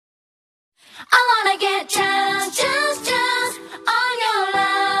wanna get chance, chance, chance on your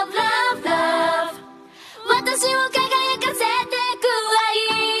love, love, love 私を輝かせてく愛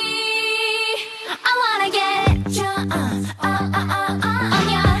I wanna get chance on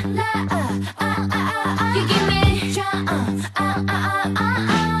your love You give me chance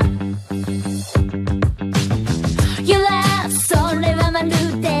You love それはまる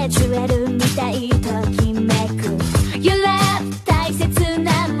でジュエルみたいときめく You love 大切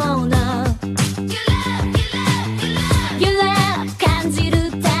なもの You love 感じ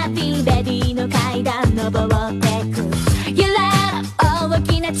るたびベビーの階段登ってく You love 大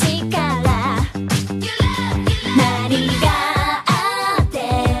きな力何があっ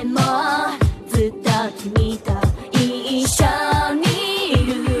てもずっと君と一緒にい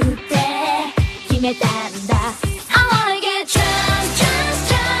るって決めたんだ I wanna get chance, chance,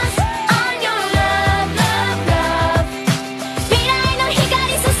 chance on your love, love, love 未来の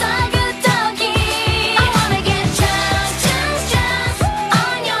光注ぐ時 I wanna get chance, chance, chance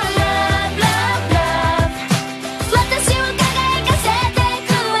on your love, love, love 私を輝かせて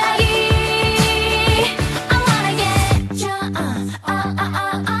く愛 I wanna get chance on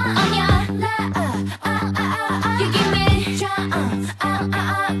your love You give me chance I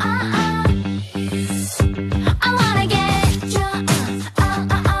wanna get chance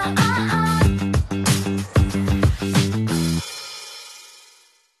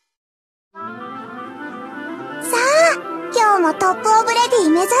さあ、今日もトップオブレディ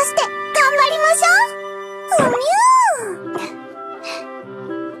目指して頑張りましょう。ふみゅー。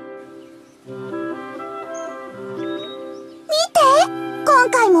見て、今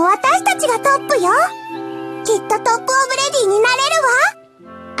回も私たちがトップよ。きっとトップオブレディになれるわ。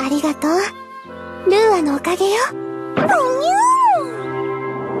ありがとう。ルーアのおかげよ。ふみゅー。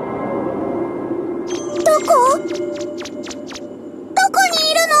どこに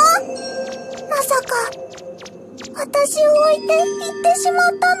いるの？まさか私を置いて行ってしまっ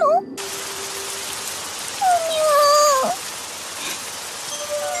たの？ふみゅー。捨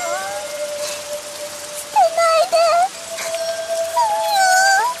てないで。ふみゅー。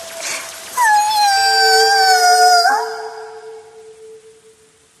ふ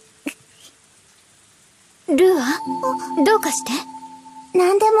みゅー。ルーアどうかして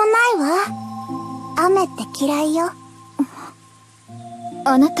なんでもないわ。雨って嫌いよ。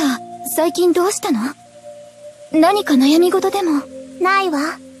あなた最近どうしたの何か悩み事でもない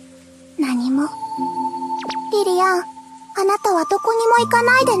わ。何も。リリアン、あなたはどこにも行か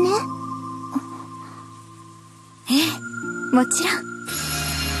ないでね。ええ、もちろん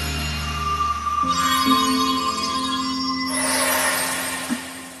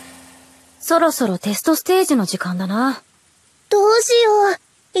そろそろテストステージの時間だな。どうしよう。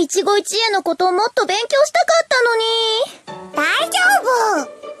一期一会のことをもっと勉強したかったのに。大丈夫。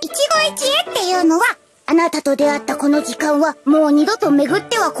一期一会っていうのは、あなたと出会ったこの時間はもう二度と巡っ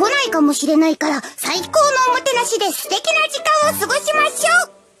ては来ないかもしれないから、最高のおもてなしで素敵な時間を過ごしましょう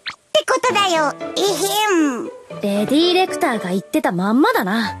ってことだよ。えへん。レディーレクターが言ってたまんまだ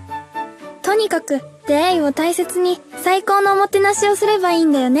な。とにかく出会いを大切に最高のおもてなしをすればいい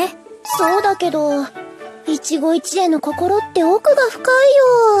んだよね。そうだけど、一期一会の心って奥が深いよ。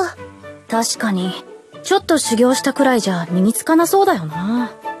確かにちょっと修行したくらいじゃ身につかなそうだよ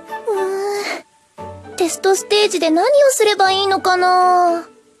な。テストステージで何をすればいいのかな。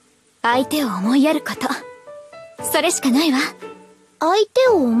相手を思いやること、それしかないわ。相手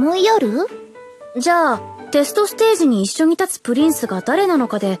を思いやる？じゃあテストステージに一緒に立つプリンスが誰なの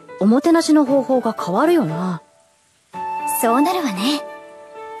かでおもてなしの方法が変わるよな。そうなるわね。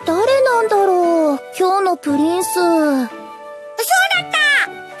誰なんだろう、今日のプリンス。そうだった、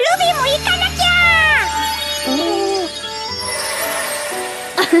ルビーも行かなきゃ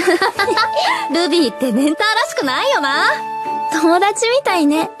ルビーってメンターらしくないよな。友達みたい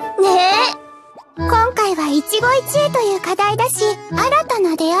ね。ねえ。今回は一期一会という課題だし、新た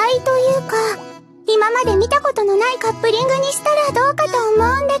な出会いというか、今まで見たことのないカップリングにしたらどうかと思う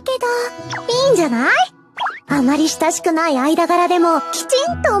んだけど。いいんじゃない？あまり親しくない間柄でもき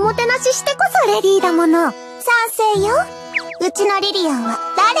ちんとおもてなししてこそレディーだもの。賛成よ。うちのリリアンは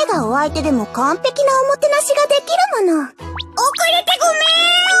誰がお相手でも完璧なおもてなしができるもの。遅れてごめん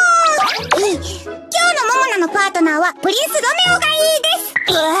よ。今日のモモナのパートナーはプリンスロメオがいいです。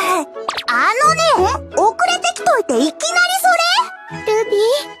遅れてきといていきなりそれ？ルビー、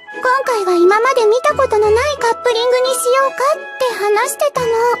今回は今まで見たことのないカップリングにしようかって話してたの。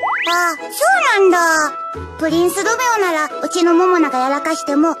あ、そうなんだ。プリンスロメオならうちのモモナがやらかし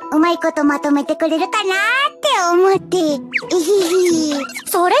てもうまいことまとめてくれるかなって思って。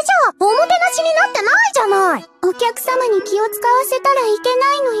それじゃあおもてなしになってないじゃない。お客様に気を使わせたらいけ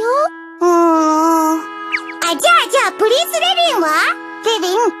ないのよ。じゃあ、プリンスレビンは？レビ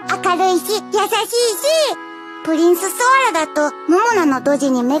ン、明るいし、優しいし、プリンスソアラだと、モモナのド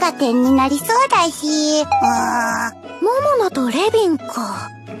ジに目が点になりそうだし、モモナとレビンか。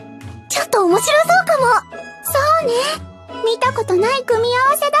ちょっと面白そうかも。そうね。見たことない組み合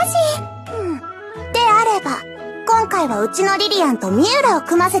わせだし。であれば、今回はうちのリリアンとミューラを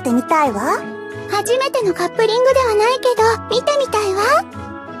組ませてみたいわ。初めてのカップリングではないけど、見てみたいわ。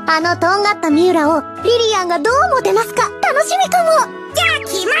あのとんがったミューラをリリアンがどうもてなすか楽しみかも。じゃあ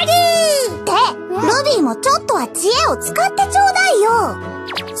決まりーって、ルビーもちょっとは知恵を使ってちょうだい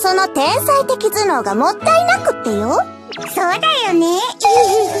よ。その天才的頭脳がもったいなくってよ。そうだよね。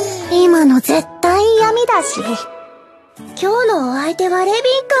今の絶対闇だし。今日のお相手はレビ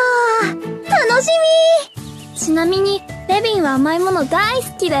ンか。楽しみ。ちなみにレビンは甘いもの大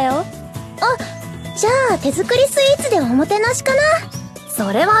好きだよ。じゃあ手作りスイーツでおもてなしかな。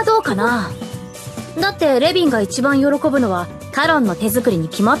それはどうかな。だってレビンが一番喜ぶのはカロンの手作りに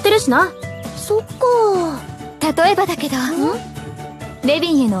決まってるしな。そっか。例えばだけど、レ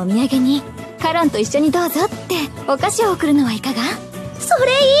ビンへのお土産にカロンと一緒にどうぞってお菓子を送るのはいかが？そ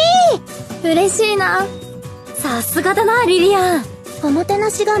れいい。嬉しいな。さすがだなリリアン。おもてな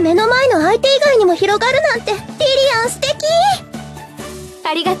しが目の前の相手以外にも広がるなんてリリアン素敵。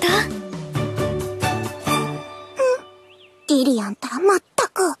ありがとう。リリアンったらまった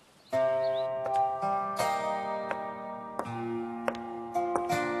く。リ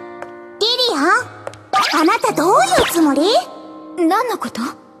リアン、あなたどういうつもり？何のこと？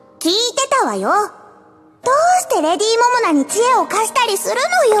聞いてたわよ。どうしてレディーモモナに知恵を貸したりする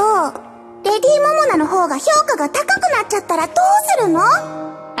のよ。レディーモモナの方が評価が高くなっちゃったらどうするの？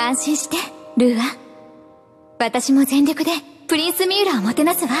安心してルーア。私も全力でプリンスミューラをもて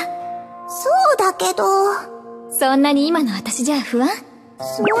なすわ。そうだけど。そんなに今の私じゃ不安？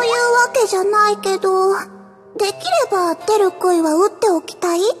そういうわけじゃないけど、できれば出る杭は打っておき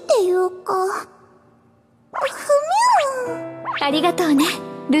たいっていうか。ありがとうね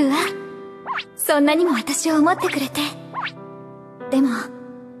ルーア。そんなにも私を思ってくれて。でも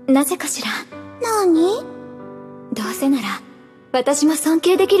なぜかしら。何？どうせなら私も尊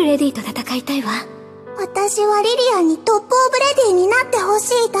敬できるレディーと戦いたいわ。私はリリアンにトップオブレディーになってほ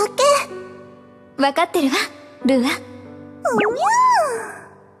しいだけ。わかってるわルーア。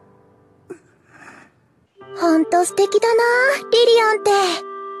ほんと素敵だなリリアンって。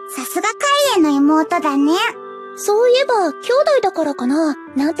さすがカイエンの妹だね。そういえば兄弟だからかな。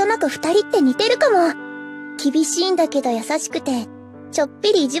なんとなく二人って似てるかも。厳しいんだけど優しくて、ちょっ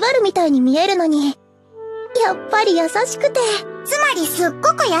ぴり意地悪みたいに見えるのに、やっぱり優しくて。つまりすっご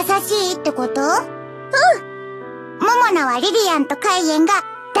く優しいってこと？モモナはリリアンとカイエンが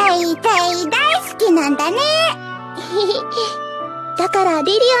大好きなんだね。だから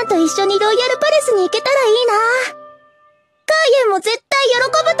リリアンと一緒にロイヤルパレスに行けたらいいな。カイエンも絶対喜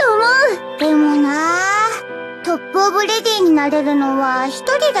ぶと思う。でもな、トップオブレディーになれるのは一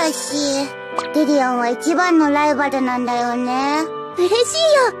人だし、リリアンは一番のライバルなんだよね。嬉しい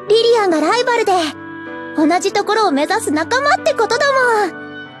よ、リリアンがライバルで。同じところを目指す仲間ってことだもん。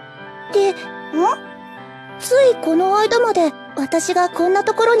で、ついこの間まで私がこんな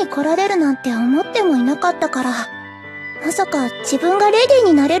ところに来られるなんて思ってもいなかったから、まさか自分がレディー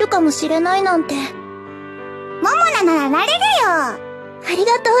になれるかもしれないなんて。モモナならなれるよ。あり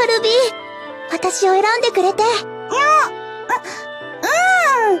がとうルビー。私を選んでくれて。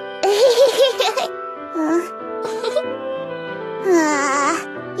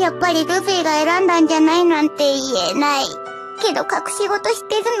やっぱりルビーが選んだんじゃないなんて言えない。けど隠し事し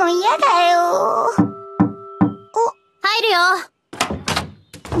てるの嫌だよ。入るよ。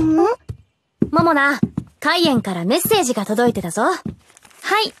モモナ、カイエンからメッセージが届いてたぞ。はい、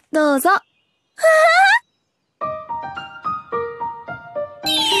どうぞ。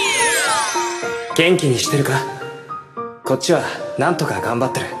元気にしてるか？こっちはなんとか頑張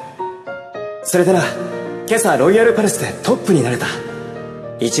ってる。それでな、今朝ロイヤルパレスでトップになれた。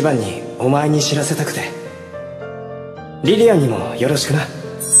一番にお前に知らせたくて。リリアンにもよろしくな。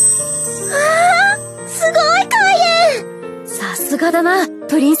すごいカイエン。さすがだな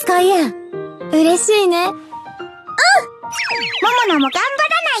プリンスカイエン。嬉しいね。モモナも頑張ら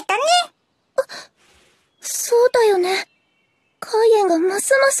ないとね。そうだよね。カイエンがま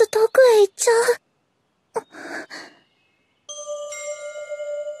すます遠くへ行っちゃう。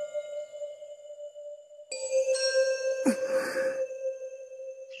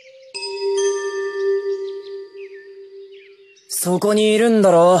そこにいるん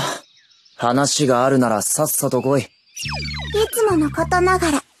だろ。話があるならさっさと来い。いつものことな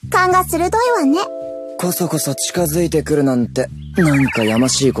がら勘が鋭いわね。こそこそ近づいてくるなんてなんかやま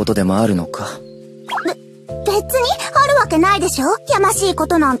しいことでもあるのか？別にあるわけないでしょ、やましいこ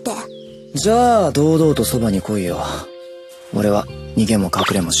となんて。じゃあ堂々とそばに来いよ。俺は逃げも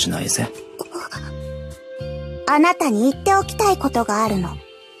隠れもしないぜ。あなたに言っておきたいことがあるの。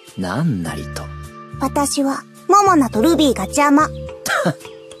なんなりと。私はモモナとルビーが邪魔。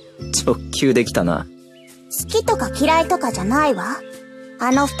直球できたな。好きとか嫌いとかじゃないわ。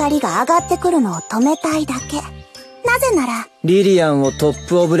あの二人が上がってくるのを止めたいだけ。なぜならリリアンをトッ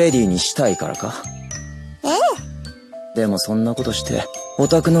プオブレディにしたいからか？ええ。でもそんなことしてオ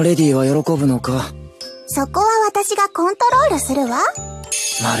タクのレディは喜ぶのか？そこは私がコントロールするわ。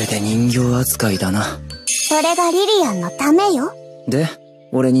まるで人形扱いだな。それがリリアンのためよ。で、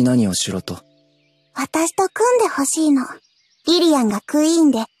俺に何をしろと？私と組んでほしいの。リリアンがクイー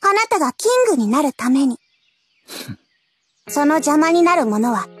ンで、あなたがキングになるために。その邪魔になるも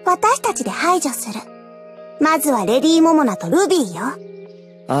のは私たちで排除する。まずはレディー・モモナとルビーよ。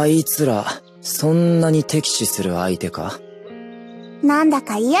あいつら、そんなに敵視する相手か？なんだ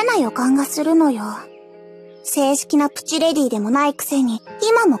か嫌な予感がするのよ。正式なプチレディーでもないくせに、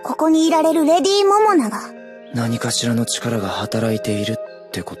今もここにいられるレディー・モモナが。何かしらの力が働いている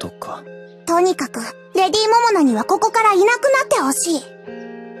ってことか。とにかく、レディー・モモナにはここからいなくなってほしい。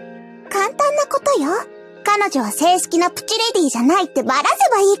簡単なことよ。彼女は正式なプチレディーじゃないってばらせ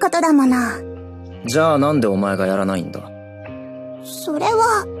ばいいことだもの。じゃあなんでお前がやらないんだ？それ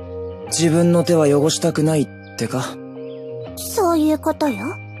は、自分の手は汚したくないってか？そういうこと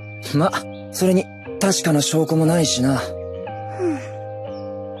よ。ま、それに確かな証拠もないしな。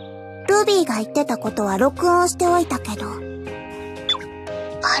ルビーが言ってたことは録音しておいたけど。あ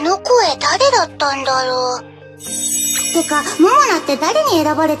の声誰だったんだろう。てか、モモナって誰に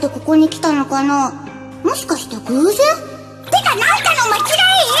選ばれてここに来たのかな？もしかして偶然？てかなんかの間違い？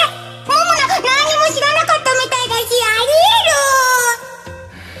モモナ何にも知らなかったみたいだし、あ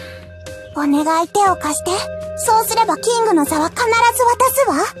りえる。お願い手を貸して。そうすればキングの座は必ず渡す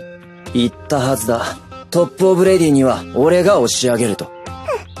わ。言ったはずだ。トップオブレディには俺が押し上げると。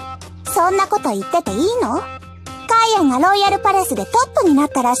そんなこと言ってていいの？カイエンがロイヤルパレスでトップになっ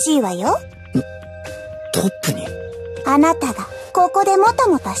たらしいわよ。トップに？あなたがここでもた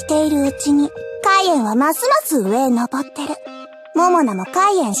もたしているうちに、カイエンはますます上へ登ってる。モモナも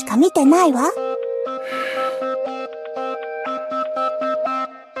カイエンしか見てないわ。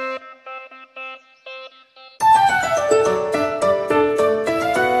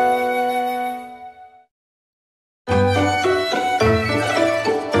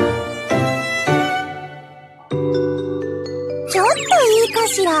ちょっといいか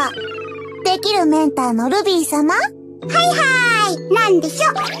しら。できるメンターのルビー様？はいはい、なんでしょ。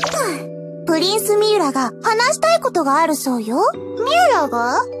プリンスミューラが話したいことがあるそうよ。ミューラ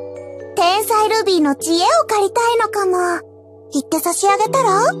が？天才ルビーの知恵を借りたいのかも。言って差し上げたら？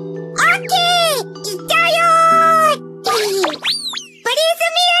オッケー！行っちゃうよー！プリンスミューラ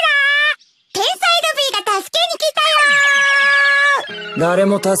ー！天才ルビーが助けに来たよー！誰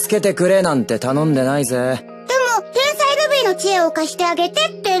も助けてくれなんて頼んでないぜ。でも、天才ルビーの知恵を貸してあげて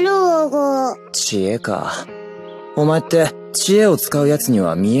ってルーが。知恵か。お前って知恵を使うやつに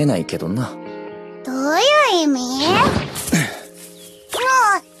は見えないけどな。どういう意味？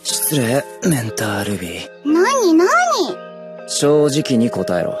失礼、メンタールビー。なに？正直に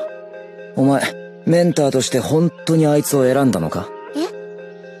答えろ。お前、メンターとして本当にあいつを選んだのか？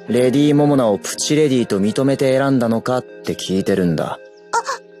レディー・モモナをプチレディーと認めて選んだのかって聞いてるんだ。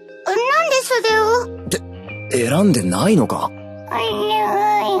なんでそれを？選んでないのか？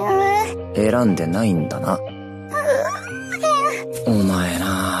選んでないんだな。お前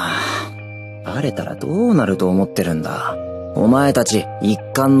な、バレたらどうなると思ってるんだ。お前たち一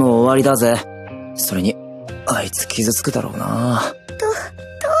巻の終わりだぜ。それにあいつ傷つくだろうな。どう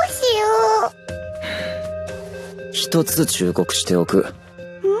しよう。一つ忠告しておく。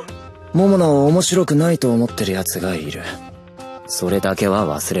モモナを面白くないと思ってる奴がいる。それだけは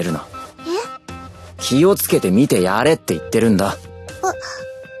忘れるな。気をつけて見てやれって言ってるんだ。わ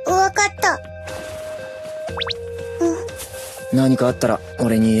かった。何かあったら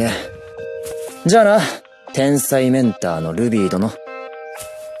俺に言え。じゃあな、天才メンターのルビー殿。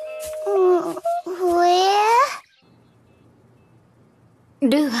ル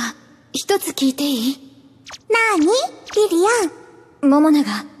ーは一つ聞いていい？なに？リリアン。モモナ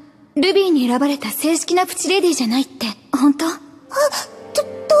がルビーに選ばれた正式なプチレディじゃないって本当？どう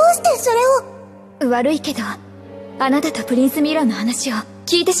してそれを？悪いけど、あなたとプリンスミラーの話を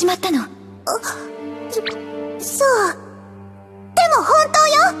聞いてしまったの。そう。でも本当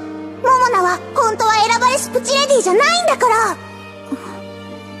よ。モモナは本当は選ばれしプチレディじゃないんだから。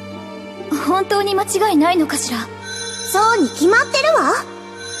本当に間違いないのかしら？そうに決まってるわ。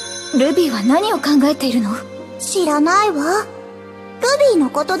ルビーは何を考えているの？知らないわ。ルビーの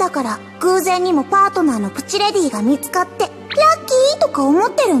ことだから偶然にもパートナーのプチレディが見つかってラッキーとか思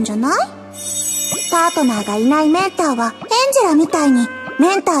ってるんじゃない？パートナーがいないメンターはエンジェラみたいに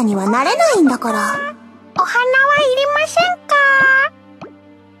メンターにはなれないんだから。お花はいりませんか？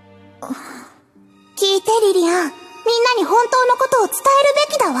聞いてリリアン、みんなに本当のことを伝える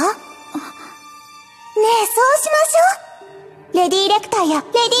べきだわ。ねえ、そうしましょう。レディーレクターやレディー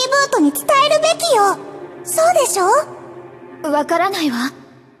ブートに伝えるべきよ。そうでしょ？わからないわ。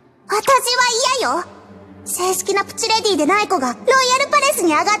私は嫌よ。正式なプチレディでない子がロイヤルパレスに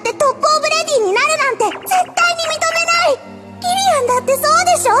上がってトップオブレディになるなんて絶対に認めない。リリアンだってそう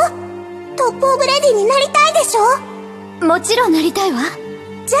でしょ？トップオブレディになりたいでしょ？もちろんなりたいわ。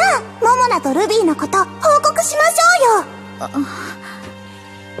じゃあモモナとルビーのこと報告しましょうよ。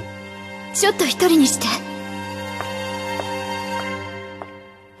ちょっと一人にして。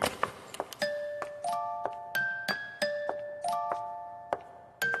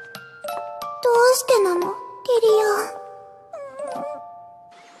どうしてなのリ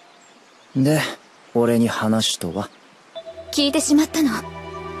リアン。で、俺に話とは？聞いてしまったの。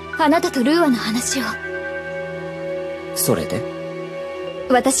あなたとルーアの話を。それで？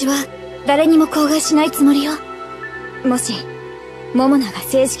私は誰にも口外しないつもりよ。もしモモナが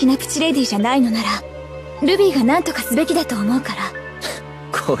正式なプチレディじゃないのならルビーが何とかすべきだと思うから。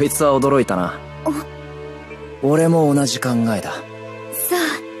こいつは驚いたな。俺も同じ考えだ。そう、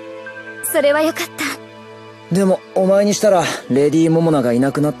それはよかった。でもお前にしたらレディー・モモナがい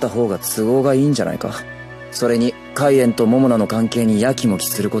なくなった方が都合がいいんじゃないか。それにカイエンとモモナの関係にやきもき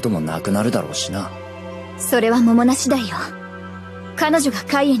することもなくなるだろうしな。それはモモナ次第よ。彼女が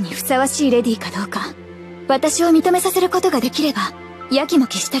カイエンにふさわしいレディーかどうか私を認めさせることができればやきも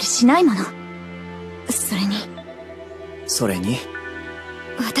きしたりしないもの。それに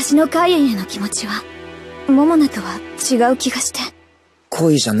私のカイエンへの気持ちはモモナとは違う気がして。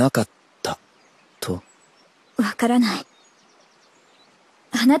恋じゃなかったと？わからない。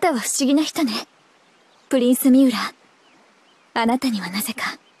あなたは不思議な人ね、プリンスミューラ。あなたにはなぜ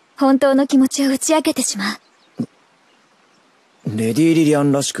か本当の気持ちを打ち明けてしまう。レディー・リリア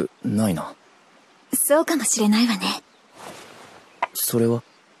ンらしくないな。そうかもしれないわね。それは？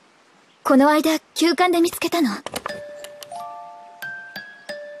この間休館で見つけたの。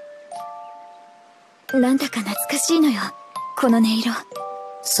なんだか懐かしいのよ、この音色。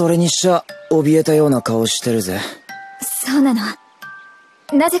それにしちゃ怯えたような顔してるぜ。そうなの。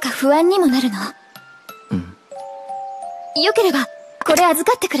なぜか不安にもなるの。よければこれ預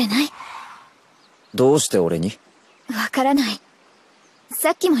かってくれない？どうして俺に？わからない。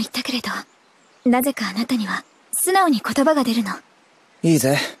さっきも言ったけれど、なぜかあなたには素直に言葉が出るの。いい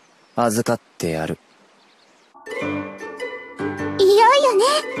ぜ、預かってやる。いよいよね、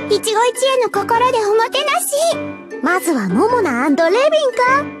一期一会の心でおもてなし。まずはモモナ&レビンか。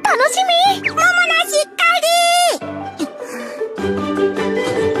楽しみ。モモナしっか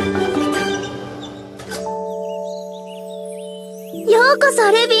り。ようこ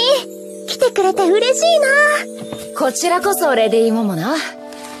そレビン、来てくれて嬉しいな。こちらこそレディーモモナ、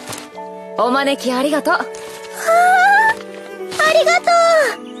お招きありがとう。はあ、ありが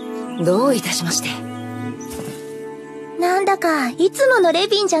とう。どういたしまして。なんだかいつものレ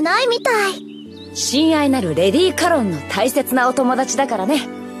ビンじゃないみたい。親愛なるレディー・カロンの大切なお友達だからね。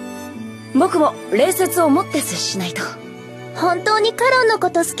僕も礼節を持って接しないと。本当にカロンのこ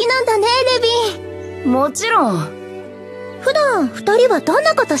と好きなんだね、レビン。もちろん。普段二人はどん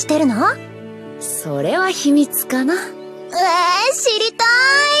なことしてるの？それは秘密かな。知りたい。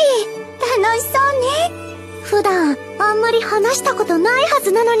楽しそうね。普段あんまり話したことないは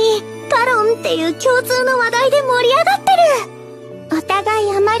ずなのに、カロンっていう共通の話題で盛り上がってる。お互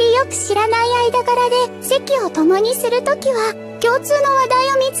いあまりよく知らない間柄で席を共にするときは共通の話題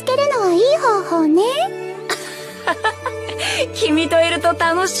を見つけるのはいい方法ね。君といると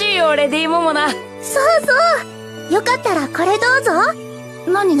楽しいよ、レディーモモナ。そうそう、よかったらこれどうぞ。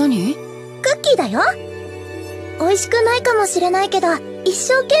何？クッキーだよ。美味しくないかもしれないけど一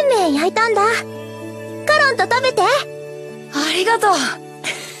生懸命焼いたんだ。カロンと食べて。ありがとう。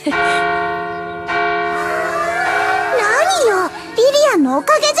何よ、リリアンのお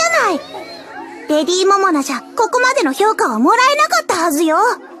かげじゃない。レディーモモナじゃここまでの評価はもらえなかったはずよ。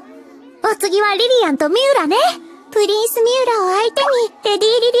お次はリリアンとミューラね。プリンスミューラを相手にレディ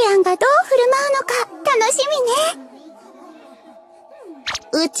ー・リリアンがどう振る舞うのか楽しみね。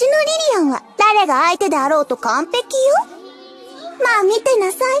うちのリリアンは誰が相手であろうと完璧よ。まあ見て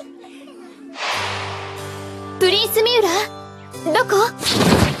なさい。プリンスミューラ、どこ？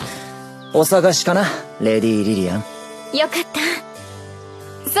お探しかな、レディー・リリアン。よかった。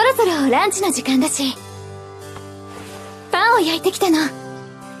そろそろランチの時間だし、パンを焼いてきたの。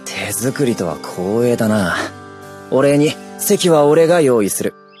手作りとは光栄だな。お礼に席は俺が用意す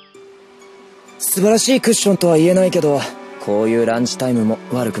る。素晴らしいクッションとは言えないけど、こういうランチタイムも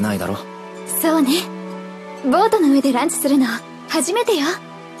悪くないだろ。そうね。ボートの上でランチするの初めてよ。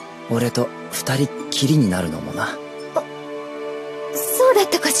俺と二人っきりになるのもな。そうだっ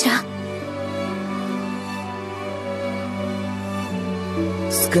たかしら。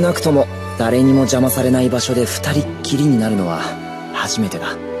少なくとも誰にも邪魔されない場所で二人っきりになるのは初めて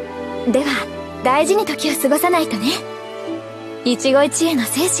だ。では大事に時を過ごさないとね。一期一会の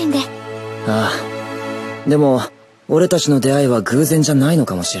精神で。ああ、でも俺たちの出会いは偶然じゃないの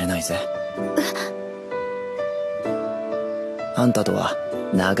かもしれないぜ。あんたとは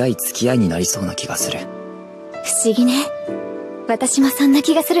長い付き合いになりそうな気がする。不思議ね。私もそんな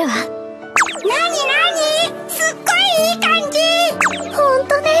気がするわ。なになに、すっごいいい感じ。ほん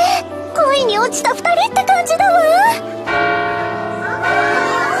とね、恋に落ちた二人って感じだわ。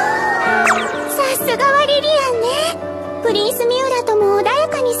さすがはリリアンね。プリンスミューラとも穏や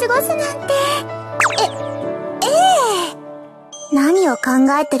かに過ごすなんて。何を考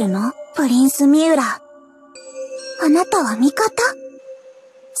えてるのプリンスミューラ。あなたは味方？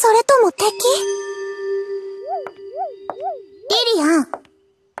それとも敵？リリアン、評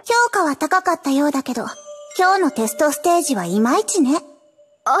価は高かったようだけど、今日のテストステージはいまいちね。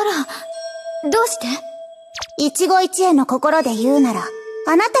あら、どうして？一期一会の心で言うなら、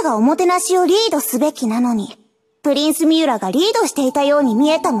あなたがおもてなしをリードすべきなのに、プリンスミューラがリードしていたように見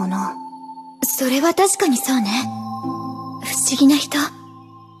えたもの。それは確かにそうね。不思議な人、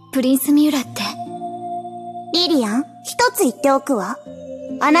プリンスミューラって。リリアン、一つ言っておくわ。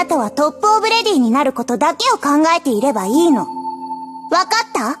あなたはトップオブレディになることだけを考えていればいいの。わか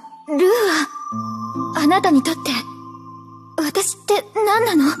った？ルーは、あなたにとって、私って何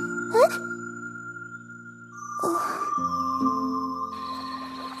なの？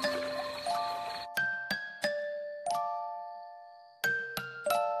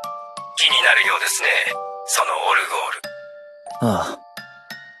気になるようですね、そのオルゴール。ああ、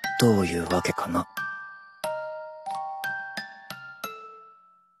どういうわけかな。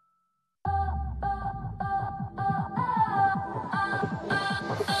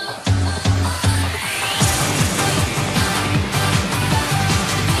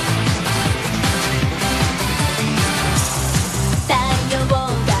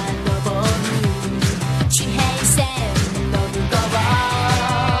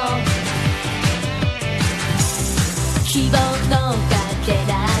希望のかけら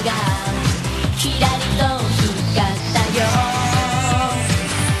がキラリと光ったよ。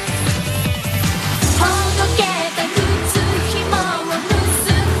ほどけた靴紐を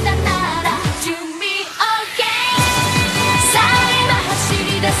結んだなら準備 OK。 さあ今走り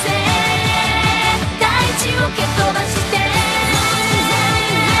出せ、大地を蹴飛ばして。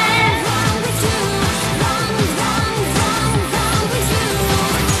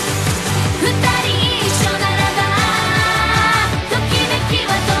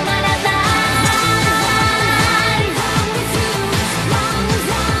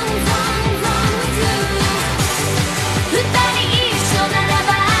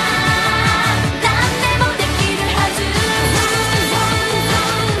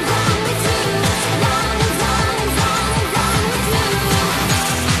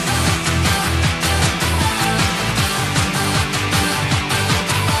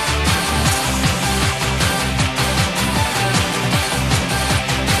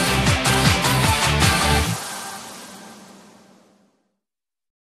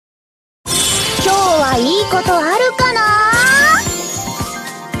いいことあるかな？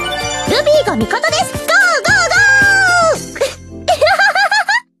ルビーが味方です。ゴーゴーゴ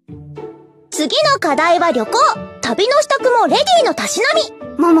ー次の課題は旅行。旅の支度もレディーのたしなみ。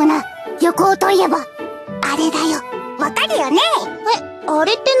モモナ、旅行といえばあれだよ。わかるよね？あ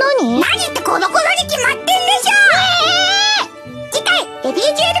れって何？何ってコロコロに決まってんでしょ。次回レディージュエ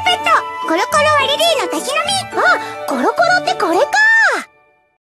ルペットコロコロはレディーのたしなみ。あ、コロコロってこれか。